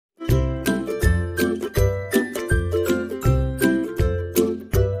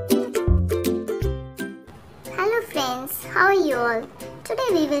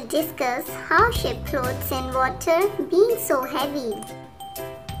will discuss how ship floats in water being so heavy.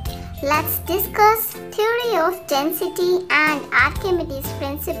 Let's discuss theory of density and Archimedes'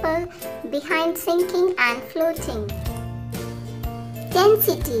 principle behind sinking and floating.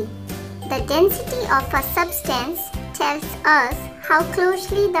 Density. The density of a substance tells us how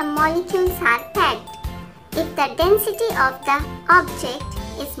closely the molecules are packed. If the density of the object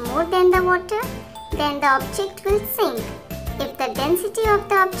is more than the water, then the object will sink. If the density of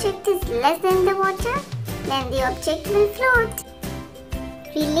the object is less than the water, then the object will float.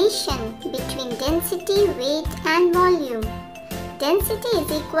 Relation between density, weight and volume. Density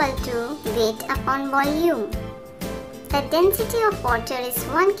is equal to weight upon volume. The density of water is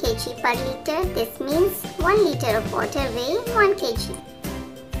 1 kg per liter. This means 1 liter of water weighs 1 kg.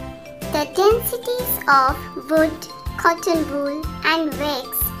 The densities of wood, cotton wool and wax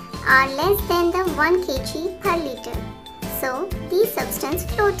are less than the 1 kg per liter. So, these substances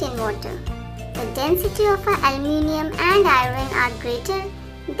float in water. The density of aluminium and iron are greater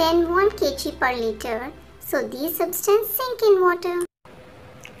than 1 kg per liter. So, these substances sink in water.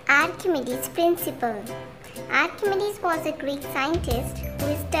 Archimedes' principle. Archimedes was a Greek scientist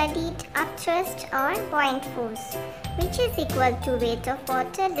who studied upthrust or buoyant force, which is equal to weight of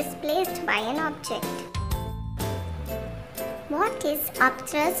water displaced by an object. What is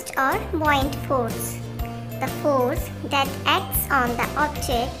upthrust or buoyant force? The force that acts on the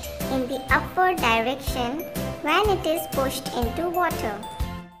object in the upward direction when it is pushed into water.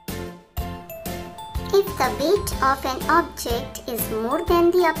 If the weight of an object is more than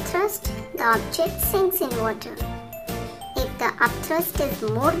the upthrust, the object sinks in water. If the upthrust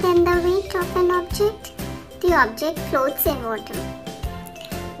is more than the weight of an object, the object floats in water.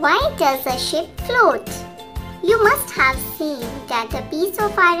 Why does a ship float? You must have seen that a piece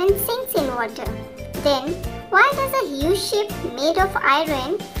of iron sinks in water. Then, why does a huge ship made of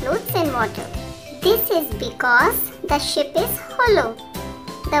iron floats in water? This is because the ship is hollow.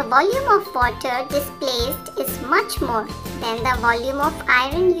 The volume of water displaced is much more than the volume of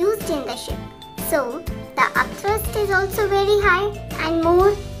iron used in the ship. So, the upthrust is also very high and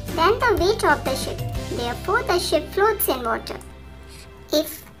more than the weight of the ship. Therefore, the ship floats in water.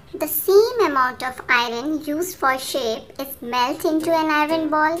 If the same amount of iron used for shape is melted into an iron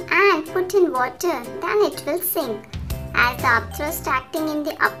ball and put in water, then it will sink, as the upthrust acting in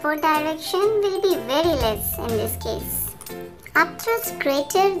the upward direction will be very less in this case. Upthrust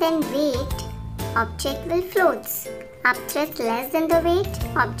greater than weight, object will float. Upthrust less than the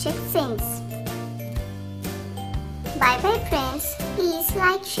weight, object sinks. Bye bye friends. Please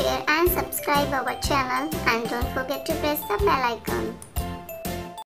like, share and subscribe our channel and don't forget to press the bell icon.